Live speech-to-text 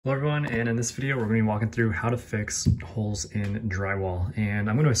Hello everyone, and in this video we're going to be walking through how to fix holes in drywall. And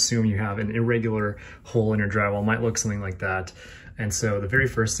I'm going to assume you have an irregular hole in your drywall. It might look something like that. And so the very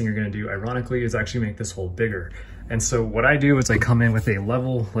first thing you're going to do, ironically, is actually make this hole bigger. And so what I do is I come in with a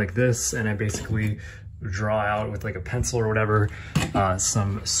level like this, and I basically draw out with like a pencil or whatever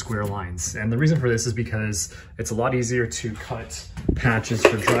some square lines. And the reason for this is because it's a lot easier to cut patches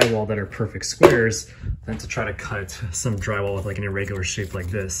for drywall that are perfect squares than to try to cut some drywall with like an irregular shape like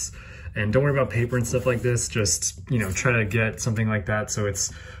this. And don't worry about paper and stuff like this, just, you know, try to get something like that so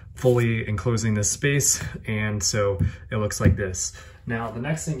it's fully enclosing this space, and so it looks like this. Now, the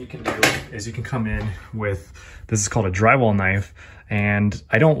next thing you can do is you can come in with, this is called a drywall knife, and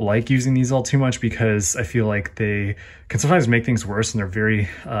I don't like using these all too much because I feel like they can sometimes make things worse, and they're very,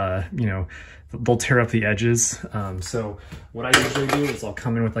 you know, they'll tear up the edges. So what I usually do is I'll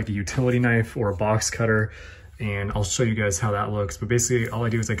come in with like a utility knife or a box cutter, and I'll show you guys how that looks. But basically all I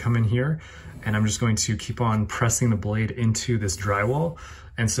do is I come in here and I'm just going to keep on pressing the blade into this drywall.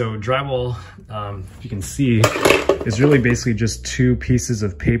 And so drywall, if you can see, is really basically just two pieces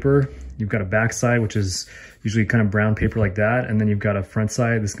of paper. You've got a back side, which is usually kind of brown paper like that. And then you've got a front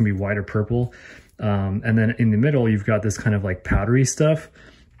side, this can be white or purple. And then in the middle, you've got this kind of like powdery stuff.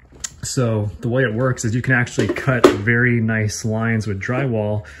 So the way it works is you can actually cut very nice lines with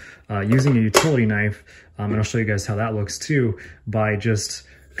drywall using a utility knife. And I'll show you guys how that looks too, by just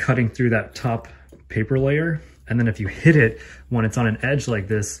cutting through that top paper layer. And then if you hit it when it's on an edge like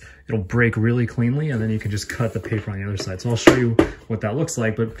this, it'll break really cleanly, and then you can just cut the paper on the other side. So I'll show you what that looks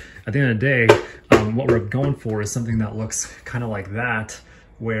like. But at the end of the day, what we're going for is something that looks kind of like that,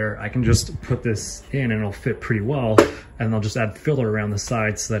 where I can just put this in and it'll fit pretty well, and I'll just add filler around the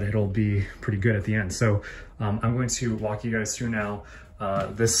sides so that it'll be pretty good at the end. So I'm going to walk you guys through now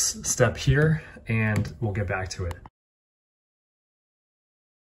this step here, and we'll get back to it.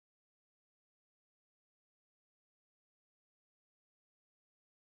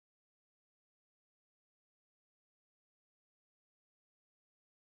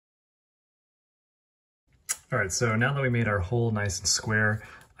 All right, so now that we made our hole nice and square,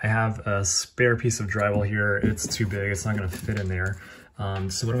 I have a spare piece of drywall here. It's too big, it's not gonna fit in there.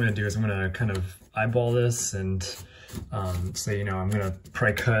 So what I'm gonna do is I'm gonna kind of eyeball this and say, you know, I'm gonna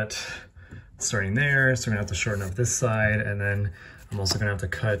probably cut starting there, so I'm gonna have to shorten up this side, and then I'm also gonna have to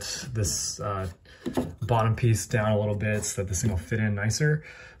cut this bottom piece down a little bit so that this thing will fit in nicer.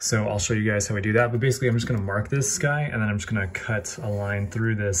 So I'll show you guys how I do that, but basically I'm just gonna mark this guy, and then I'm just gonna cut a line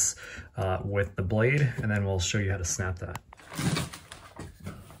through this with the blade, and then we'll show you how to snap that.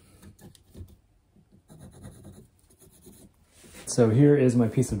 So here is my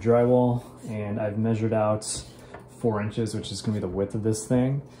piece of drywall, and I've measured out 4 inches, which is gonna be the width of this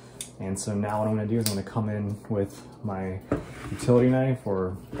thing. And so now what I'm gonna do is I'm gonna come in with my utility knife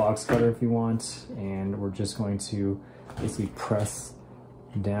or box cutter if you want, and we're just going to basically press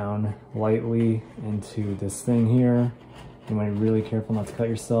down lightly into this thing here. You want to be really careful not to cut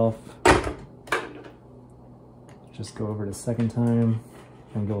yourself. Just go over it a second time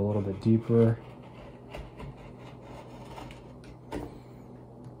and go a little bit deeper.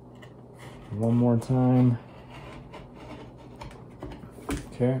 One more time.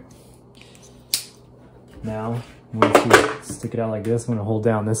 Okay. Now I'm going to stick it out like this. I'm going to hold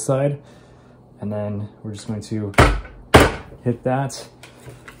down this side, and then we're just going to hit that.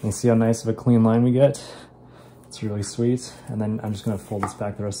 You see how nice of a clean line we get? It's really sweet. And then I'm just going to fold this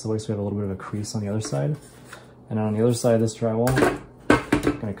back the rest of the way so we have a little bit of a crease on the other side. And on the other side of this drywall,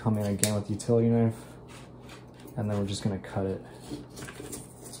 I'm going to come in again with the utility knife, and then we're just going to cut it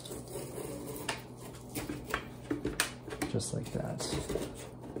just like that.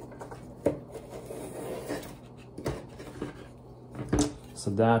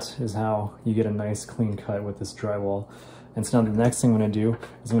 So that is how you get a nice clean cut with this drywall. And so now the next thing I'm gonna do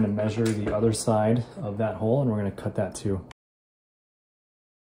is I'm gonna measure the other side of that hole, and we're gonna cut that too.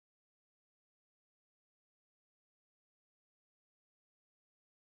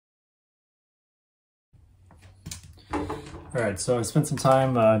 All right, so I spent some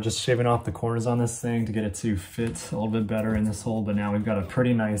time just shaving off the corners on this thing to get it to fit a little bit better in this hole, but now we've got a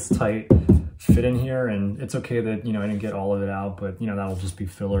pretty nice tight fit in here, and it's okay that, you know, I didn't get all of it out, but you know, that'll just be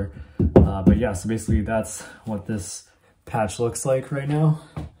filler. But yeah, so basically that's what this patch looks like right now.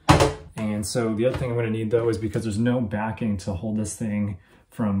 And so the other thing I'm gonna need though is, because there's no backing to hold this thing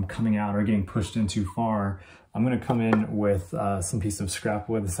from coming out or getting pushed in too far, I'm gonna come in with some piece of scrap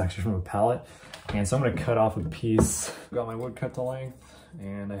wood. This is actually from a pallet. And so I'm gonna cut off a piece. I've got my wood cut to length,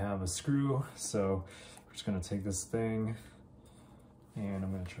 and I have a screw. So we're just gonna take this thing, and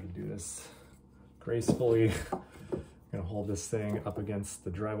I'm gonna try to do this gracefully. gonna hold this thing up against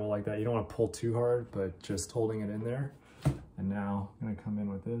the drywall like that. You don't want to pull too hard, but just holding it in there. And now I'm gonna come in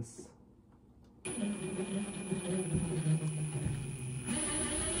with this. I'm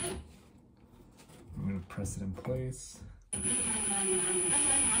gonna press it in place. You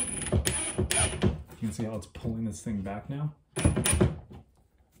can see how it's pulling this thing back now.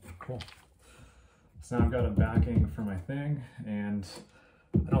 Cool. So now I've got a backing for my thing, and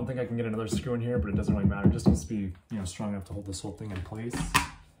I don't think I can get another screw in here, but it doesn't really matter. It just needs to be, you know, strong enough to hold this whole thing in place.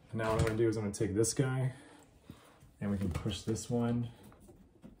 And now what I'm gonna do is I'm gonna take this guy, and we can push this one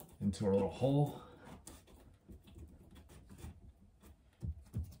into our little hole.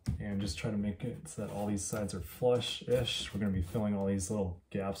 And just try to make it so that all these sides are flush-ish. We're gonna be filling all these little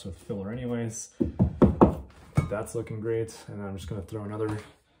gaps with filler anyways. That's looking great. And then I'm just gonna throw another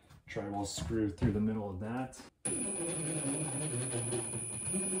drywall screw through the middle of that.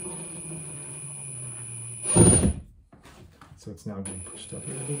 So it's now getting pushed up a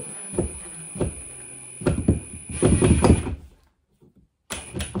little bit.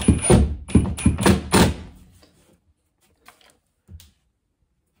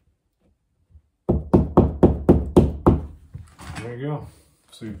 There you go.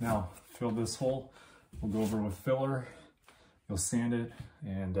 So you've now filled this hole. We'll go over with filler. You'll sand it,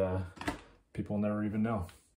 and people will never even know.